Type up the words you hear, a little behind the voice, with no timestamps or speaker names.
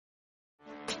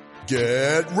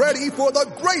Get ready for the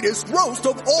greatest roast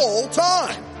of all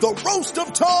time. The Roast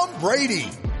of Tom Brady.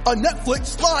 A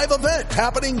Netflix live event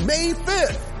happening May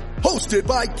 5th. Hosted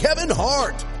by Kevin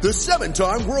Hart. The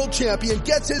 7-time world champion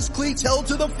gets his cleats held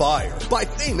to the fire by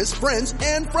famous friends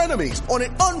and frenemies on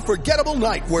an unforgettable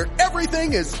night where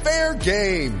everything is fair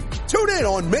game. Tune in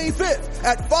on May 5th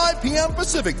at 5 p.m.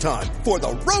 Pacific time for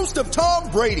the Roast of Tom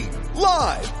Brady.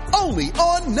 Live only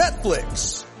on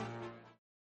Netflix.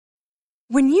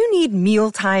 When you need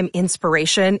mealtime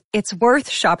inspiration, it's worth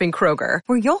shopping Kroger,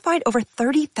 where you'll find over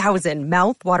 30,000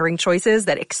 mouth-watering choices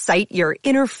that excite your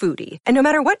inner foodie. And no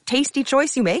matter what tasty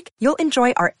choice you make, you'll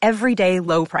enjoy our everyday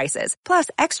low prices, plus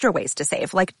extra ways to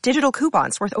save, like digital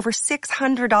coupons worth over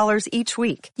 $600 each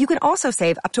week. You can also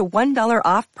save up to $1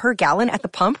 off per gallon at the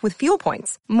pump with fuel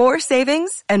points. More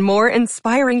savings and more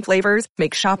inspiring flavors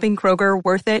make shopping Kroger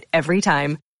worth it every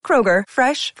time. Kroger,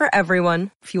 fresh for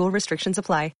everyone. Fuel restrictions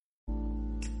apply.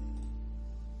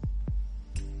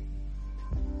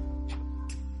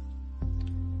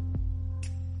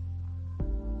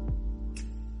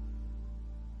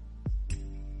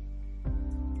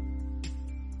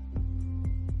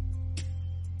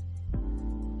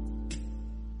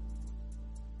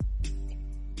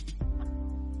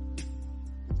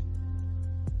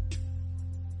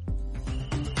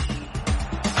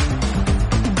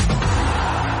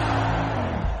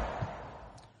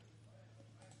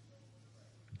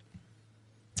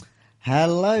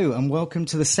 Hello and welcome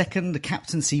to the second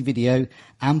captaincy video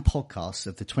and podcast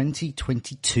of the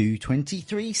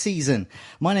 2022-23 season.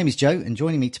 My name is Joe and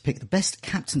joining me to pick the best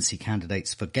captaincy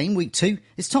candidates for game week 2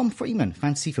 is Tom Freeman,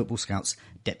 Fantasy Football Scout's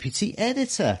deputy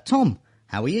editor. Tom,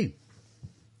 how are you?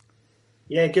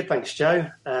 Yeah, good, thanks, Joe.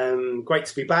 Great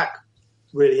to be back.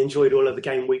 Really enjoyed all of the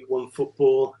game week 1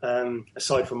 football,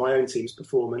 aside from my own team's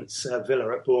performance,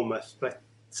 Villa at Bournemouth. But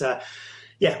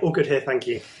yeah, all good here, thank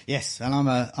you. Yes, and I'm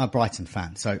a Brighton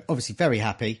fan, so obviously very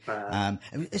happy.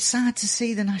 It's sad to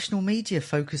see the national media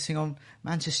focusing on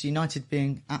Manchester United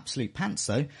being absolute pants,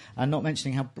 though, and not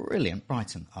mentioning how brilliant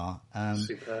Brighton are.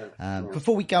 Superb.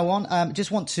 Before we go on, just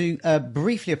want to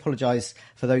briefly apologise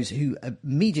for those who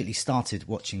immediately started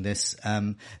watching this.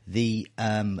 The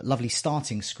lovely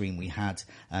starting screen we had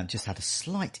just had a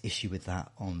slight issue with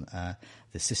that on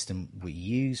the system we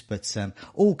use, but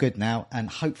all good now, and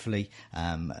hopefully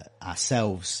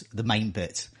ourselves, the main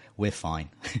bit, we're fine.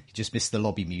 Just missed the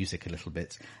lobby music a little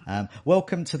bit.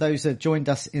 Welcome to those that joined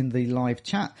us in the live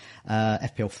chat.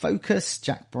 FPL Focus,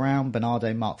 Jack Brown,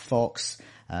 Bernardo, Mark Fox,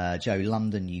 Joe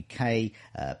London UK,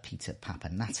 Peter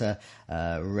Papanata,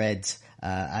 Red,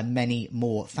 and many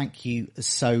more. Thank you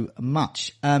so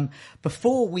much.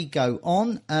 Before we go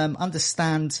on,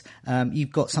 understand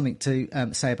you've got something to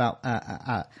say about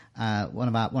one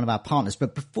of our partners,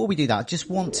 but before we do that, I just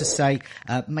want to say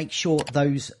make sure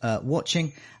those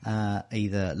watching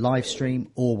either live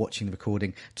stream or watching the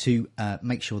recording to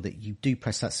make sure that you do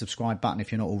press that subscribe button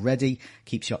if you're not already.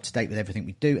 Keeps you up to date with everything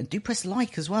we do, and do press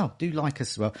like as well. Do like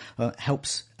us as well.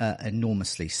 Helps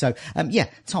enormously. So yeah,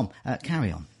 Tom,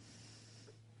 carry on.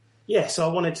 Yeah, so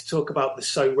I wanted to talk about the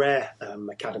So Rare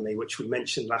Academy, which we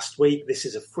mentioned last week. This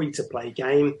is a free-to-play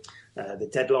game. The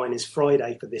deadline is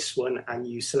Friday for this one, and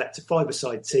you select a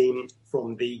 5-a-side team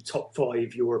from the top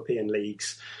 5 European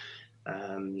leagues.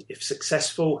 If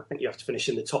successful, I think you have to finish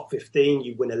in the top 15.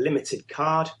 You win a limited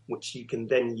card, which you can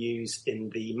then use in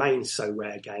the main So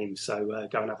Rare game. So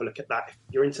go and have a look at that if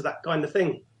you're into that kind of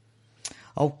thing.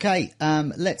 Okay,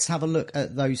 let's have a look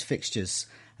at those fixtures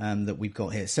that we've got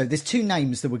here. So there's 2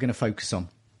 names that we're going to focus on,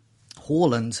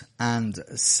 Haaland and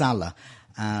Salah.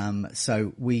 But I'm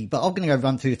going to go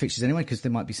run through the fixtures anyway, because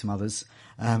there might be some others.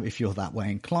 If you're that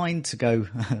way inclined to go,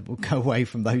 we'll go away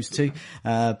from those 2.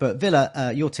 But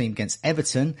Villa, your team against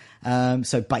Everton.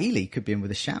 So Bailey could be in with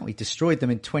a shout. He destroyed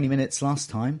them in 20 minutes last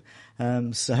time.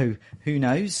 So who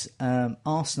knows?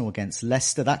 Arsenal against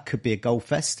Leicester. That could be a goal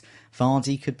fest.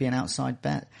 Vardy could be an outside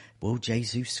bet. Will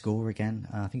Jesus score again?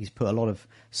 I think he's put a lot of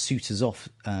suitors off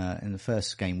in the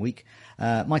first game week.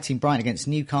 My team, Brighton against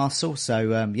Newcastle.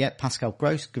 So, Pascal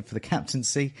Gross, good for the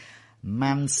captaincy.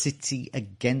 Man City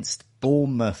against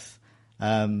Bournemouth.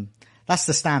 That's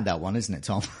the standout one, isn't it,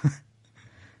 Tom?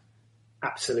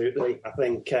 Absolutely. I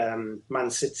think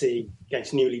Man City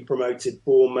against newly promoted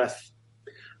Bournemouth,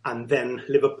 and then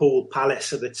Liverpool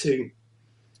Palace are the 2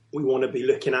 we want to be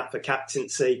looking at for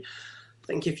captaincy. I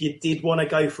think if you did want to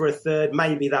go for a third,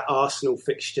 maybe that Arsenal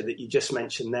fixture that you just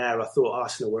mentioned there. I thought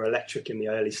Arsenal were electric in the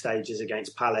early stages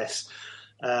against Palace.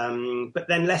 But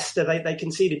then Leicester, they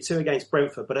conceded 2 against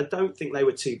Brentford, but I don't think they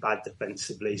were too bad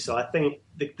defensively. So I think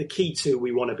the key 2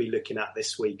 we want to be looking at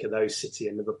this week are those City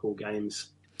and Liverpool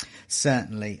games.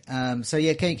 Certainly. So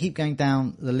yeah, keep going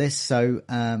down the list. So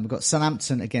we've got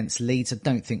Southampton against Leeds. I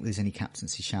don't think there's any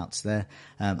captaincy shouts there,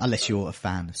 unless you're a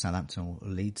fan of Southampton or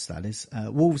Leeds, that is.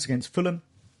 Wolves against Fulham.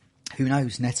 Who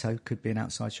knows? Neto could be an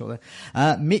outside shot there.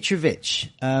 Mitrovic.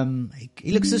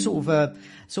 He looks a sort of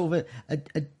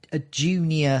a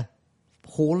junior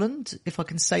Haaland, if I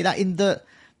can say that, in the,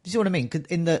 you see what I mean?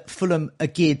 In that Fulham are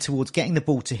geared towards getting the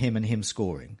ball to him and him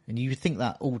scoring. And you would think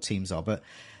that all teams are, but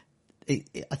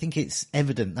I think it's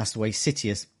evident that's the way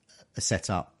City are set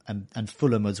up, and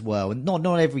Fulham as well. And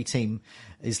not every team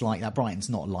is like that. Brighton's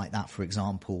not like that, for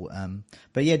example.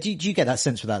 But yeah, do you get that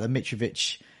sense with that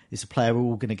Mitrovic is a player we're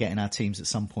all going to get in our teams at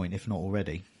some point, if not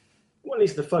already? Well,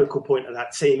 he's the focal point of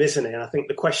that team, isn't he? And I think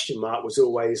the question mark was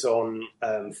always on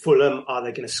Fulham. Are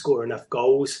they going to score enough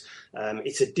goals?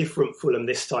 It's a different Fulham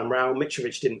this time round.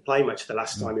 Mitrovic didn't play much the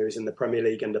last time he was in the Premier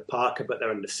League under Parker, but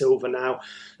they're under Silva now.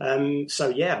 So,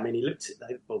 yeah, I mean,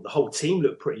 the whole team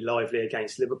looked pretty lively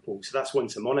against Liverpool. So that's one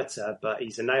to monitor. But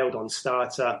he's a nailed-on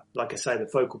starter. Like I say, the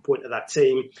focal point of that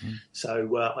team.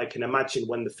 So I can imagine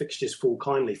when the fixtures fall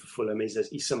kindly for Fulham,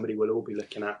 he's somebody we'll all be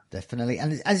looking at. Definitely.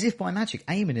 And as if by magic,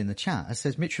 Eamon in the chat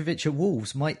says Mitrovic at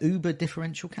Wolves, my uber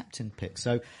differential captain pick.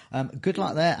 So good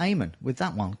luck there, Eamon, with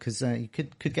that one, because you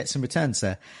could get some returns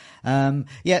there.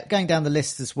 Going down the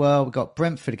list as well, we've got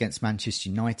Brentford against Manchester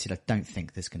United. I don't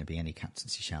think there's going to be any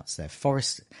captaincy shouts there.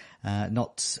 Forest,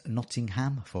 not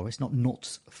Nottingham Forest, not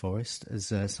Forest,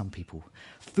 as some people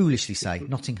foolishly say.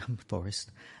 Nottingham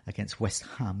Forest against West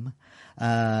Ham.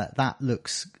 That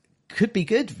could be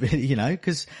good,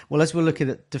 because, well, as we'll look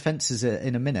at defences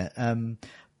in a minute,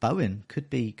 Bowen could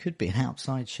be an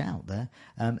outside shout there.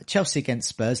 Chelsea against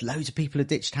Spurs. Loads of people have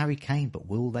ditched Harry Kane, but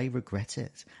will they regret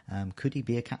it? Could he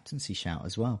be a captaincy shout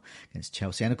as well against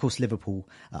Chelsea? And of course, Liverpool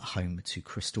at home to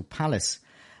Crystal Palace,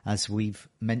 as we've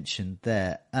mentioned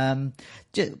there. We are going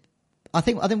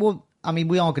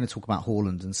to talk about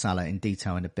Haaland and Salah in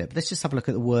detail in a bit, but let's just have a look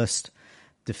at the worst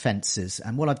defences.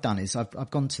 And what I've done is I've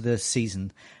gone to the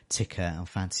season ticker on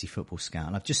Fantasy Football Scout,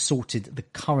 and I've just sorted the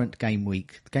current game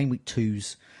week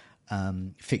 2's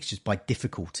fixtures by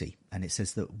difficulty. And it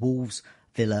says that Wolves,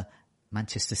 Villa,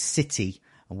 Manchester City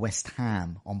and West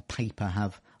Ham on paper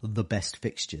have the best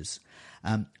fixtures.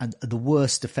 And the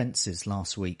worst defences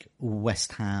last week were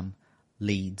West Ham,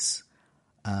 Leeds,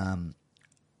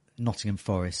 Nottingham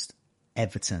Forest,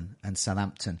 Everton and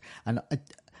Southampton. And I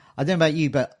don't know about you,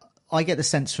 but I get the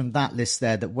sense from that list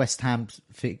there that West Ham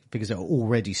figures are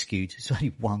already skewed. It's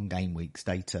only one game week's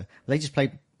data. They just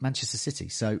played Manchester City.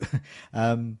 So,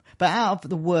 but out of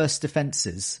the worst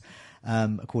defences,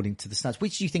 according to the stats,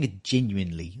 which do you think are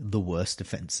genuinely the worst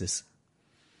defences?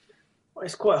 Well,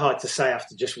 it's quite hard to say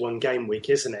after just one game week,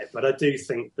 isn't it? But I do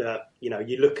think that,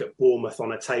 you look at Bournemouth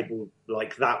on a table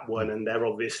like that one, and they're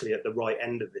obviously at the right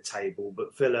end of the table,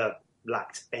 but Villa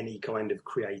lacked any kind of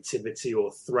creativity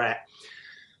or threat.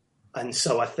 And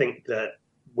so I think that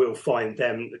we'll find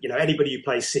them, anybody who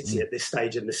plays City at this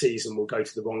stage in the season will go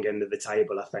to the wrong end of the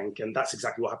table, I think. And that's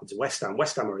exactly what happened to West Ham.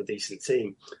 West Ham are a decent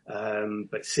team,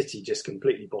 but City just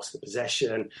completely bossed the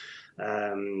possession.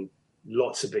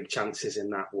 Lots of big chances in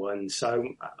that one. So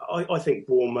I think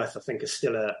Bournemouth, are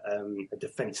still a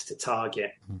defence to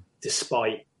target,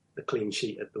 despite the clean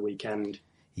sheet at the weekend.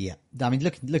 Yeah, I mean,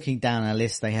 looking down our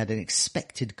list, they had an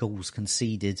expected goals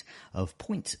conceded of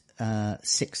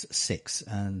 0.66,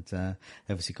 and they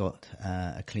obviously got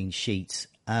a clean sheet.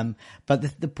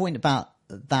 But the point about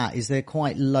that is they're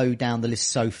quite low down the list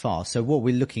so far. So what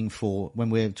we're looking for when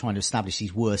we're trying to establish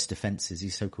these worst defences,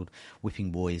 these so-called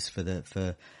whipping boys for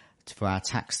our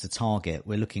attacks to target,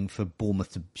 we're looking for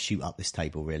Bournemouth to shoot up this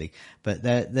table, really. But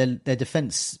their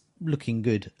defence looking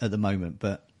good at the moment,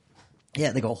 but.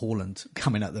 Yeah, they got Haaland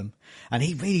coming at them, and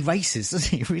he really races, doesn't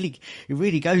he? He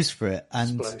really goes for it,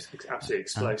 and absolutely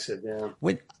explosive. Yeah,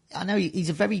 I know he's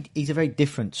a very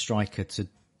different striker to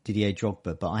Didier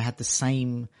Drogba, but I had the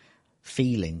same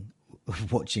feeling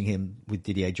watching him with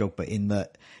Didier Drogba, in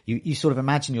that you sort of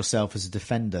imagine yourself as a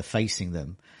defender facing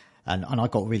them, and I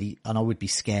would be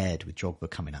scared with Drogba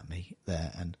coming at me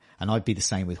there, and I'd be the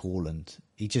same with Haaland.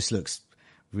 He just looks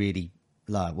really.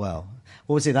 What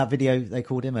was it, that video they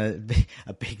called him?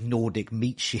 A big Nordic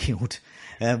meat shield.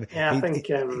 Neville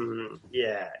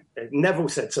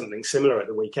said something similar at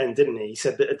the weekend, didn't he? He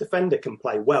said that a defender can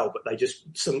play well, but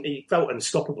he felt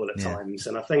unstoppable at times.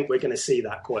 And I think we're going to see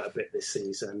that quite a bit this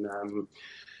season.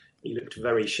 He looked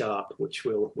very sharp, which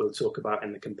we'll talk about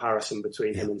in the comparison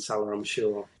between him and Salah, I'm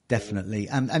sure. Definitely.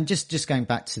 And just going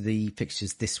back to the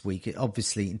fixtures this week,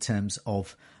 obviously in terms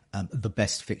of the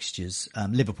best fixtures,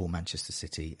 Liverpool, Manchester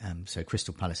City, so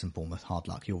Crystal Palace and Bournemouth, hard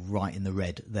luck. You're right in the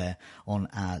red there on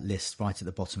our list, right at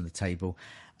the bottom of the table.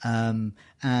 And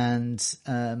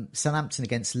Southampton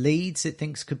against Leeds, it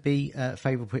thinks could be a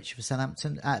favourable picture for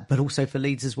Southampton, but also for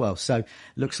Leeds as well. So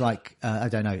looks like, I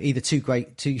don't know, either two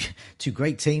great teams,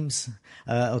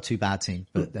 or two bad teams,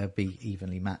 but they'll be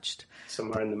evenly matched.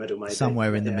 Somewhere in the middle, maybe.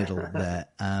 Somewhere in the middle there.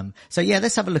 So yeah,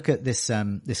 let's have a look at this,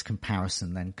 this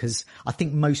comparison then, because I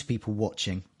think most people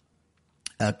watching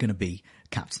are going to be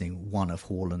captaining one of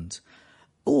Haaland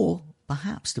or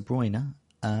perhaps De Bruyne,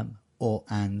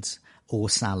 or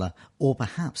Salah, or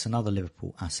perhaps another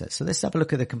Liverpool asset. So let's have a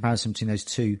look at the comparison between those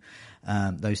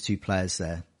two players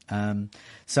there.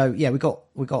 So yeah, we got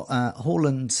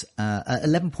Haaland,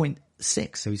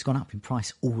 11.6. So he's gone up in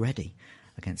price already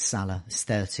against Salah. It's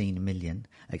 13 million.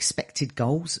 Expected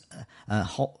goals,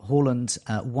 Haaland,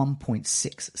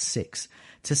 1.66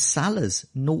 to Salah's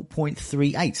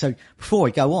 0.38. So before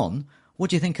I go on, what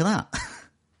do you think of that?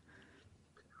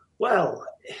 Well,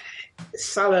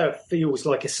 Salah feels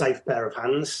like a safe pair of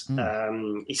hands.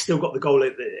 He's still got the goal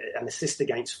and assist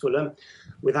against Fulham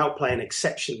without playing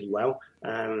exceptionally well.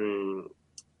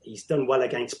 He's done well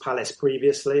against Palace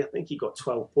previously. I think he got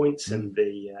 12 points in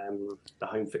the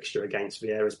home fixture against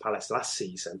Vieira's Palace last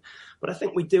season. But I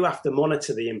think we do have to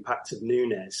monitor the impact of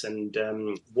Núñez and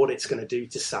what it's going to do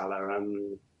to Salah.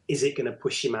 Is it going to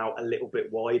push him out a little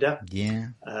bit wider? Yeah.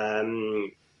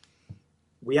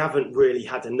 We haven't really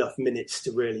had enough minutes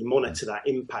to really monitor that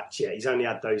impact yet. He's only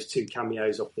had those 2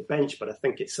 cameos off the bench, but I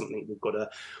think it's something we've got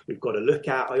to look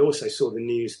at. I also saw the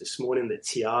news this morning that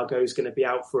Thiago's going to be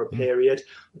out for a period.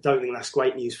 I don't think that's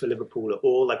great news for Liverpool at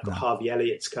all. They've got Harvey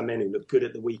Elliott's come in, who looked good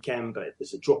at the weekend, but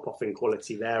there's a drop-off in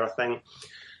quality there, I think.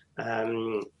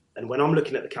 And when I'm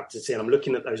looking at the captaincy and I'm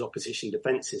looking at those opposition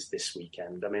defences this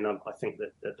weekend, I mean, I think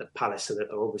that the Palace are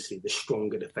obviously the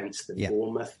stronger defence than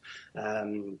Bournemouth.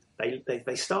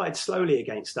 They started slowly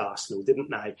against Arsenal, didn't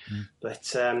they? But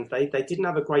they didn't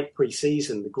have a great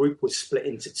pre-season. The group was split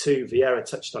into 2. Vieira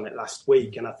touched on it last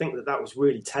week, and I think that was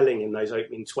really telling in those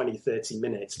opening 20, 30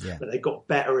 minutes. But they got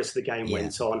better as the game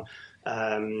went on.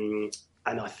 And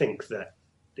I think that,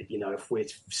 you know, if we're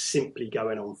simply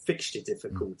going on fixture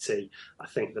difficulty, I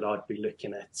think that I'd be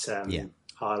looking at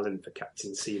Haaland for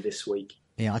captaincy this week.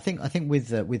 Yeah, I think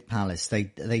with Palace, they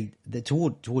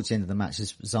towards the end of the match,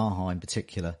 Zaha in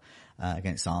particular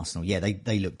against Arsenal,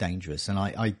 they look dangerous, and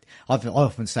I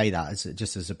often say that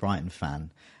as a Brighton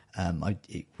fan,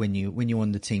 when you're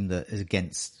on the team that is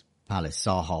against Palace,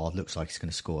 Zaha looks like he's going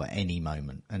to score at any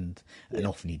moment, and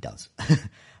often he does.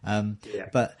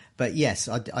 But yes,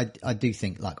 I do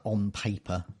think, like, on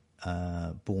paper,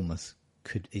 Bournemouth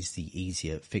is the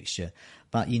easier fixture,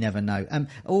 but you never know.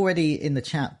 Already in the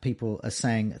chat, people are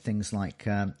saying things like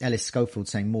Ellis Schofield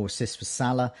saying more assists for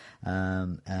Salah.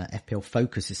 FPL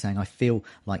Focus is saying, I feel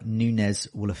like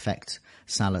Núñez will affect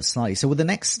Salah slightly. So, the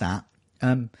next stat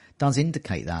does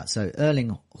indicate that. So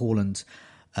Erling Haaland,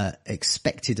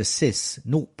 expected assists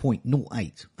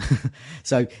 0.08.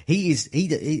 So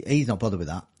he's not bothered with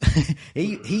that.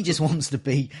 he just wants to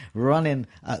be running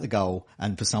at the goal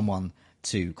and for someone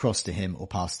to cross to him or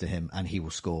pass to him, and he will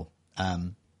score.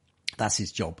 That's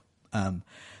his job.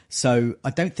 So I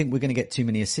don't think we're going to get too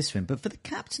many assists for him, but for the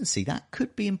captaincy, that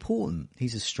could be important.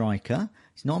 He's a striker.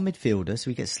 He's not a midfielder, so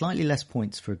he gets slightly less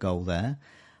points for a goal there.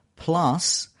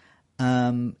 Plus,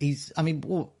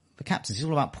 the captaincy is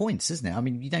all about points, isn't it? I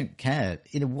mean, you don't care.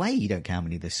 In a way, you don't care how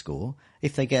many they score.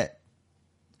 If they get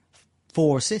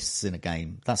 4 assists in a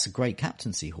game, that's a great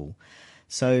captaincy haul.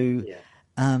 So,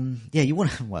 you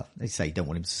want to, well, they say you don't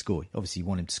want him to score. Obviously, you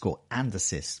want him to score and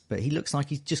assist, but he looks like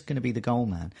he's just going to be the goal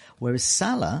man. Whereas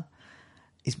Salah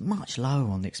is much lower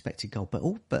on the expected goal,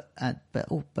 but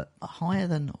higher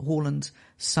than Haaland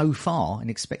so far in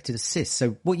expected assists.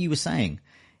 So what you were saying,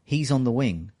 he's on the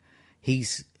wing.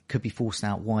 Could be forced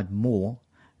out wide more,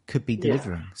 could be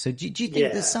delivering. So do you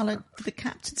think that Salah, the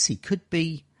captaincy, could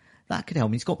help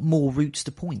him? He's got more routes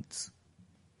to points.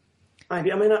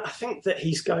 Maybe. I mean, I think that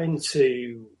he's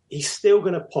still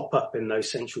going to pop up in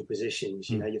those central positions.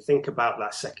 You know, you think about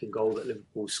that second goal that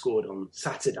Liverpool scored on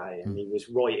Saturday, and he was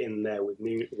right in there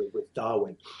with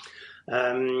Darwin.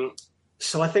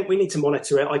 So I think we need to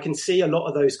monitor it. I can see a lot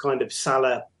of those kind of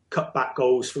Salah cutback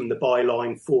goals from the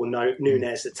byline for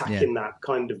Núñez attacking that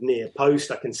kind of near post.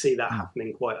 I can see that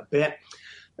happening quite a bit.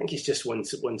 I think he's just one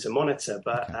to monitor.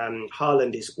 But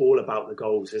Haaland is all about the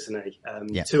goals, isn't he?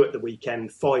 2 at the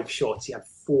weekend, 5 shots. He had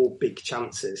 4 big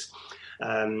chances.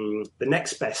 The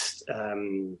next best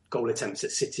goal attempts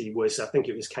at City was, I think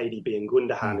it was KDB and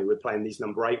Gundogan who were playing these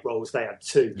number 8 roles. They had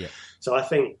 2. Yeah. So I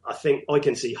think I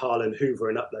can see Haaland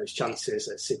hoovering up those chances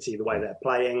at City the way they're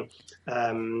playing.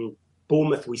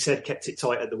 Bournemouth, we said, kept it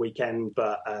tight at the weekend,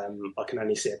 but I can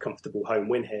only see a comfortable home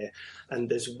win here.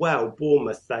 And as well,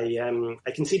 Bournemouth, they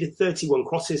conceded 31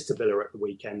 crosses to Villa at the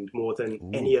weekend, more than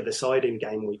any other side in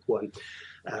game week 1.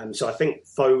 So I think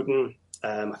Foden,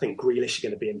 I think Grealish are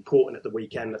going to be important at the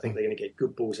weekend. I think they're going to get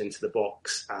good balls into the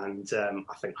box, and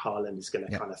I think Haaland is going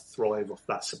to kind of thrive off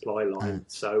that supply line.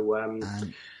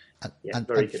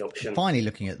 Very good option. Finally,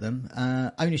 looking at them,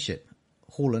 ownership.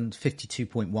 Haaland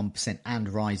 52.1% and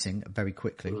rising very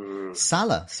quickly.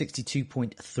 Salah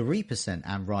 62.3%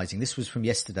 and rising. This was from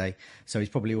yesterday, so he's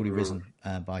probably already risen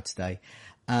by today.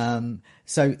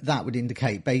 So that would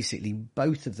indicate basically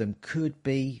both of them could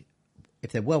be,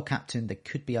 if they're well captained, they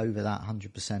could be over that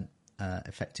 100%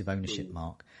 effective ownership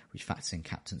mark, which factors in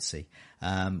captaincy,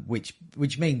 which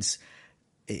means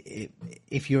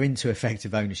if you're into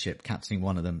effective ownership, captaining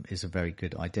one of them is a very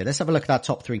good idea. Let's have a look at our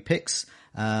top 3 picks.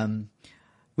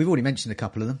 We've already mentioned a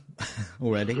couple of them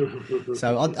already,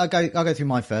 so I'll go through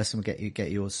mine first, and we'll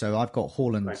get yours. So I've got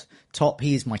Haaland top.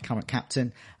 He is my current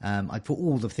captain. I put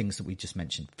all the things that we just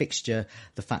mentioned: fixture,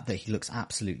 the fact that he looks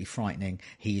absolutely frightening.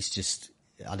 He's just,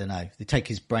 I don't know, they take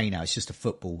his brain out. It's just a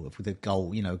football with a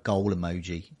goal, goal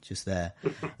emoji just there.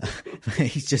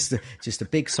 He's just a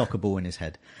big soccer ball in his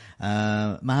head.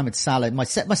 Mohamed Salah, my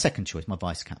second choice, my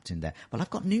vice captain there. But I've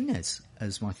got Nunez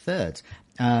as my third.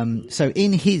 So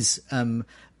in his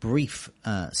brief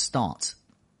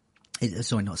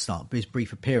his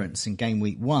brief appearance in game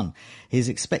week 1, his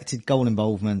expected goal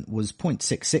involvement was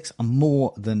 0.66,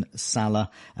 more than Salah.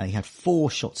 He had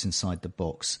 4 shots inside the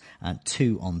box and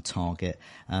 2 on target,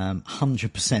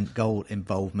 100% goal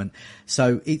involvement.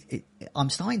 So I'm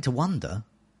starting to wonder,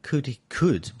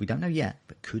 we don't know yet,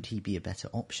 but could he be a better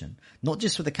option? Not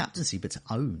just for the captaincy, but to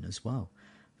own as well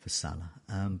for Salah.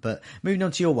 But moving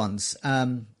on to your ones,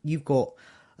 you've got,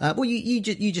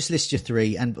 you just list your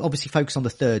 3, and obviously focus on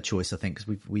the third choice, I think,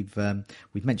 because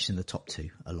we've mentioned the top 2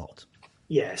 a lot.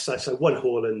 Yeah, so 1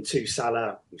 Haaland, 2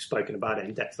 Salah. We've spoken about it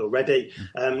in depth already.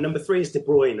 Number 3 is De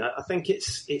Bruyne. I think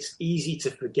it's easy to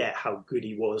forget how good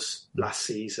he was last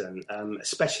season,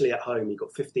 especially at home. He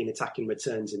got 15 attacking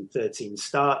returns in 13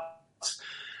 starts.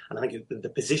 And I think the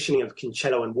positioning of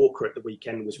Cancelo and Walker at the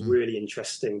weekend was really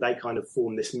interesting. They kind of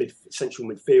formed this central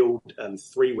midfield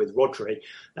 3 with Rodri,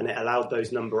 and it allowed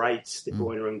those number 8s, De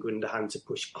Bruyne and Gundogan, to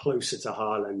push closer to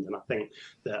Haaland. And I think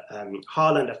that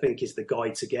Haaland, is the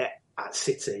guy to get at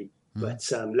City. But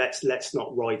let's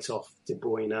not write off De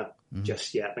Bruyne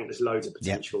just yet. I think there's loads of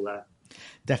potential there.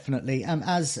 Definitely.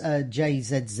 As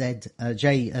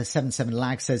J77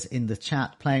 Lag says in the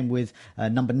chat, playing with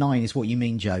number 9 is what you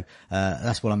mean, Joe.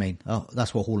 That's what I mean. Oh,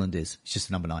 that's what Haaland is. It's just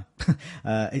a number 9.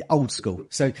 Old school.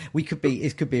 So it could be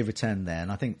a return there.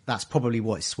 And I think that's probably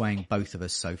what's swaying both of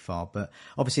us so far. But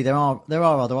obviously there are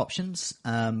other options.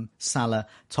 Salah,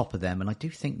 top of them. And I do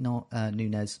think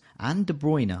Nunez and De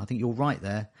Bruyne, I think you're right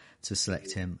there to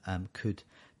select him, could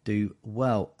do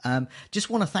well. Just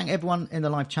want to thank everyone in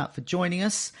the live chat for joining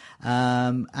us,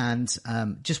 and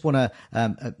just want to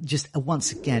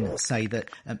once again say that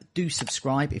do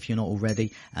subscribe if you're not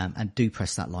already, and do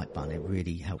press that like button. It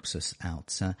really helps us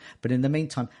out. But in the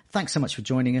meantime, thanks so much for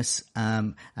joining us,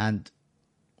 and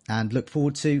look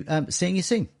forward to seeing you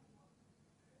soon.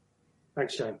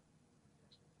 Thanks, Shane.